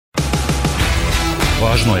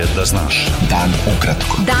Važno je da znaš. Dan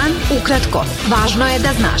ukratko. Dan ukratko. Važno je da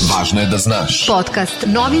znaš. Važno je da znaš. Podcast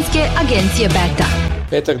novinske agencije Beta.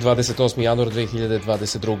 Petak, 28. januar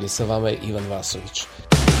 2022. Sa vama je Ivan Vasović.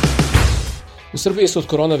 U Srbiji su od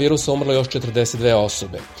koronavirusa umrlo još 42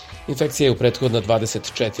 osobe. Infekcija je u prethodna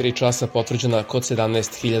 24 časa potvrđena kod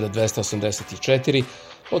 17.284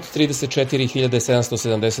 od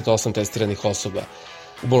 34.778 testiranih osoba.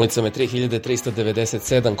 U bolnicama je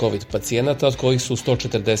 3.397 COVID pacijenata, od kojih su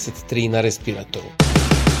 143 na respiratoru.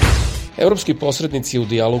 Evropski posrednici u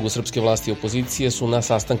dijalogu srpske vlasti i opozicije su na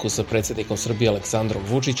sastanku sa predsjednikom Srbije Aleksandrom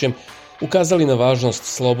Vučićem ukazali na važnost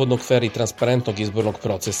slobodnog, fer i transparentnog izbornog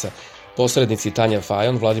procesa. Posrednici Tanja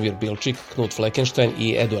Fajon, Vladimir Bilčik, Knut Fleckenstein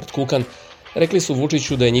i Eduard Kukan rekli su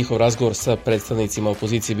Vučiću da je njihov razgovor sa predstavnicima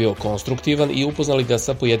opozicije bio konstruktivan i upoznali ga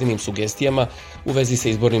sa pojedinim sugestijama u vezi sa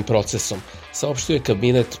izbornim procesom, saopštio je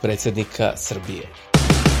kabinet predsjednika Srbije.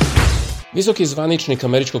 Visoki zvaničnik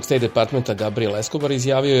američkog State Departmenta Gabriel Escobar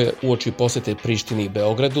izjavio je uoči posete Prištini i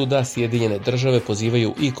Beogradu da Sjedinjene države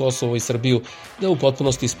pozivaju i Kosovo i Srbiju da u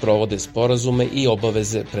potpunosti sprovode sporazume i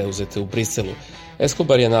obaveze preuzete u Briselu.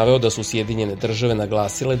 Escobar je naveo da su Sjedinjene države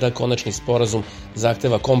naglasile da konačni sporazum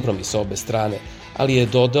zahteva kompromis obe strane, ali je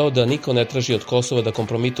dodao da niko ne traži od Kosova da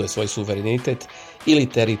kompromituje svoj suverenitet ili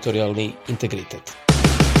teritorijalni integritet.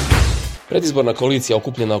 Predizborna koalicija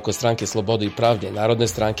okupljena oko stranke Slobode i pravde, Narodne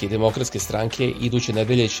stranke i Demokratske stranke iduće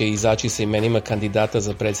nedelje će izaći sa imenima kandidata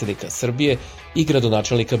za predsjednika Srbije i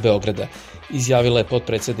gradonačelnika Beograda, izjavila je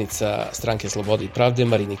potpredsjednica stranke Slobode i pravde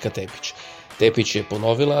Marinika Tepić. Tepić je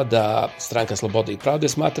ponovila da stranka Slobode i pravde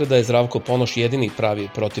smatra da je Zdravko Ponoš jedini pravi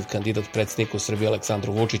protiv kandidat predsjedniku Srbije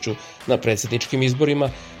Aleksandru Vučiću na predsjedničkim izborima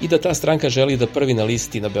i da ta stranka želi da prvi na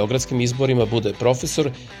listi na beogradskim izborima bude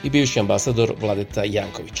profesor i bivši ambasador Vladeta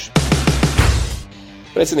Janković.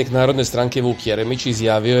 Predsjednik Narodne stranke Vuk Jeremić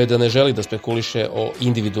izjavio je da ne želi da spekuliše o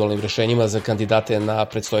individualnim rješenjima za kandidate na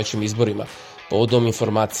predstojećim izborima, povodom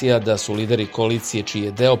informacija da su lideri koalicije čiji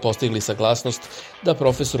je deo postigli saglasnost da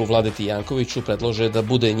profesoru Vladeti Jankoviću predlože da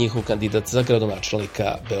bude njihov kandidat za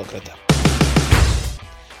gradonačelnika Beograda.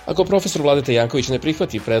 Ako profesor Vladeta Janković ne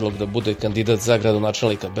prihvati predlog da bude kandidat za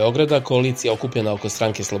gradonačelnika Beograda, koalicija okupljena oko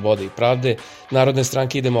stranke Slobode i pravde, Narodne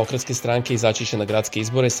stranke i Demokratske stranke izaći će na gradske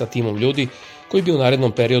izbore sa timom ljudi koji bi u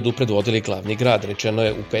narednom periodu predvodili glavni grad, rečeno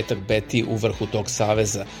je u petak Beti u vrhu tog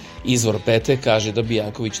saveza. Izvor Bete kaže da bi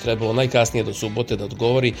Janković trebalo najkasnije do subote da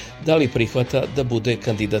odgovori da li prihvata da bude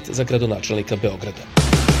kandidat za gradonačelnika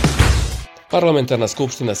Beograda. Parlamentarna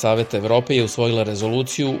skupština Saveta Evrope je usvojila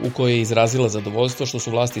rezoluciju u kojoj je izrazila zadovoljstvo što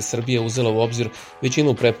su vlasti Srbije uzele u obzir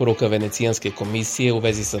većinu preporuka Venecijanske komisije u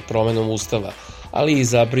vezi sa promenom Ustava, ali i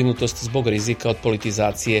zabrinutost zbog rizika od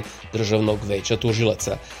politizacije Državnog veća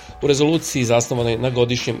tužilaca. U rezoluciji zasnovanoj na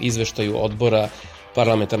godišnjem izveštaju odbora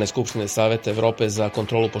Parlamentarne skupštine Saveta Evrope za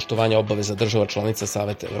kontrolu poštovanja obaveza država članica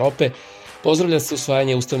Saveta Evrope pozdravlja se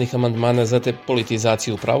usvajanje ustavnih amandmana za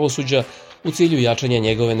depolitizaciju pravosuđa u cilju jačanja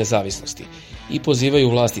njegove nezavisnosti i pozivaju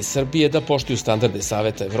vlasti Srbije da poštuju standarde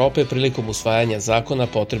Saveta Evrope prilikom usvajanja zakona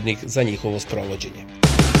potrebnih za njihovo sprovođenje.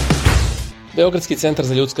 Beogradski centar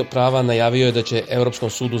za ljudska prava najavio je da će Evropskom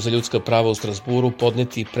sudu za ljudska prava u Strazburu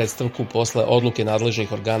podneti predstavku posle odluke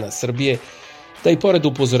nadležnih organa Srbije da i pored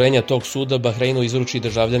upozorenja tog suda Bahreinu izruči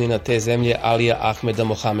državljanina te zemlje Alija Ahmeda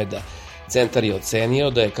Mohameda. Centar je ocenio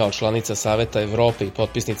da je kao članica Saveta Evrope i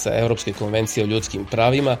potpisnica Evropske konvencije o ljudskim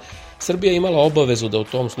pravima Srbija imala obavezu da u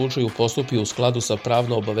tom slučaju postupi u skladu sa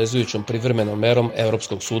pravno obavezujućom privremenom merom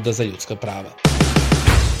Evropskog suda za ljudska prava.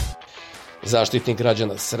 Zaštitnik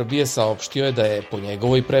građana Srbije saopštio je da je po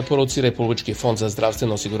njegovoj preporuci Republički fond za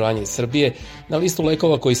zdravstveno osiguranje Srbije na listu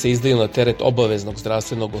lekova koji se izdaju na teret obaveznog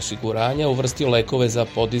zdravstvenog osiguranja uvrstio lekove za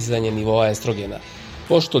podizanje nivoa estrogena,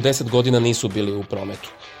 pošto 10 godina nisu bili u prometu.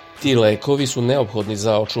 Ti lekovi su neophodni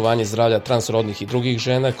za očuvanje zdravlja transrodnih i drugih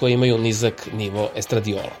žena koje imaju nizak nivo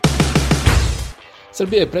estradiola.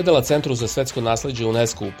 Srbija je predala Centru za svetsko nasleđe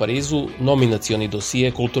UNESCO u Parizu nominacioni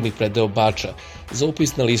dosije kulturnih predeo Bača za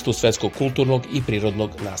upis na listu svetskog kulturnog i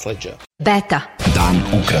prirodnog nasleđa. Beta.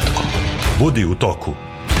 Dan ukratko. Budi u toku.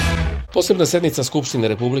 Posebna sednica Skupštine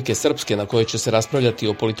Republike Srpske na kojoj će se raspravljati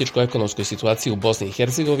o političko-ekonomskoj situaciji u Bosni i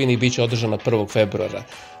Hercegovini biće održana 1. februara.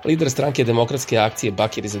 Lider stranke Demokratske akcije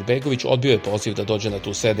Bakir Izetbegović odbio je poziv da dođe na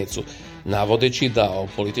tu sednicu, navodeći da o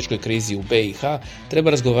političkoj krizi u BiH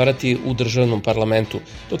treba razgovarati u državnom parlamentu,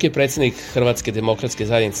 dok je predsjednik Hrvatske demokratske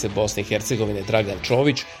zajednice Bosne i Hercegovine Dragan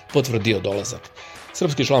Čović potvrdio dolazak.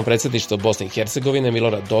 Srpski član predsjedništva Bosne i Hercegovine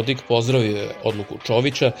Milorad Dodik pozdravio je odluku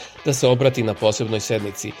Čovića da se obrati na posebnoj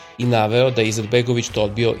sednici i naveo da je Izetbegović to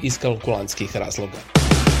odbio iz kalkulantskih razloga.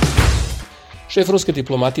 Šef ruske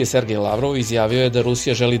diplomatije Sergej Lavrov izjavio je da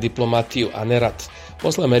Rusija želi diplomatiju, a ne rat,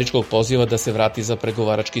 posle američkog poziva da se vrati za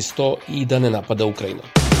pregovarački sto i da ne napada Ukrajinu.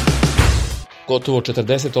 Gotovo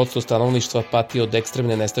 40% stanovništva pati od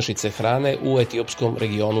ekstremne nestašice hrane u etiopskom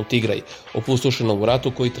regionu Tigraj, opustošenom u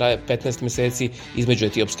ratu koji traje 15 meseci između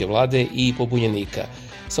etiopske vlade i pobunjenika,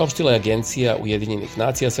 saopštila je Agencija Ujedinjenih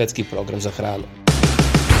nacija Svetski program za hranu.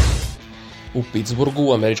 U Pittsburghu,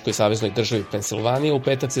 u američkoj saveznoj državi Pensilvanija, u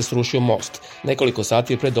petak se srušio most, nekoliko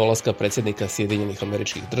sati pre dolaska predsjednika Sjedinjenih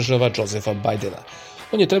Američkih Država Josepha Bidena.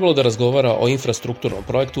 On je trebalo da razgovara o infrastrukturnom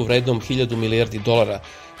projektu vrednom $1.000 milijardi,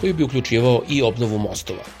 koji bi uključivao i obnovu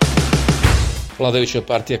mostova. Vladajuća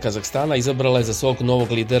partija Kazahstana izabrala je za svog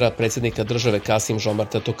novog lidera predsjednika države Kasim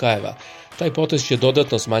Žomarta Tokajeva. Taj potez će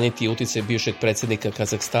dodatno smanjiti uticaj bivšeg predsjednika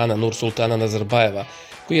Kazahstana Nursultana Nazarbajeva,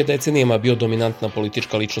 koji je decenijama bio dominantna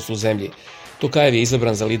politička ličnost u zemlji. Tokajev je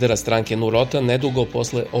izabran za lidera stranke Nur-Otan nedugo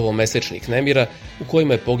posle ovomesečnih nemira u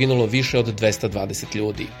kojima je poginulo više od 220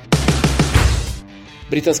 ljudi.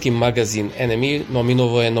 Britanski magazin NME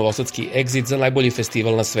nominovao je novosadski Exit za najbolji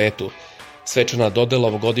festival na svetu. Svečana dodela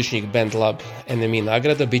ovogodišnjih Band Lab NME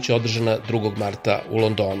nagrada biće održana 2. marta u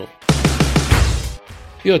Londonu.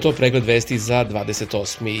 Bio je to pregled vesti za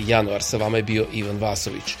 28. januar. Sa vama je bio Ivan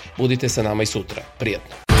Vasović. Budite sa nama i sutra.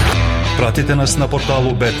 Prijatno. Pratite nas na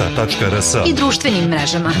portalu beta.rs I društvenim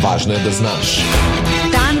mrežama. Važno je da znaš.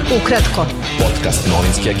 Dan ukratko. Podcast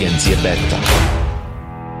novinske agencije Beta.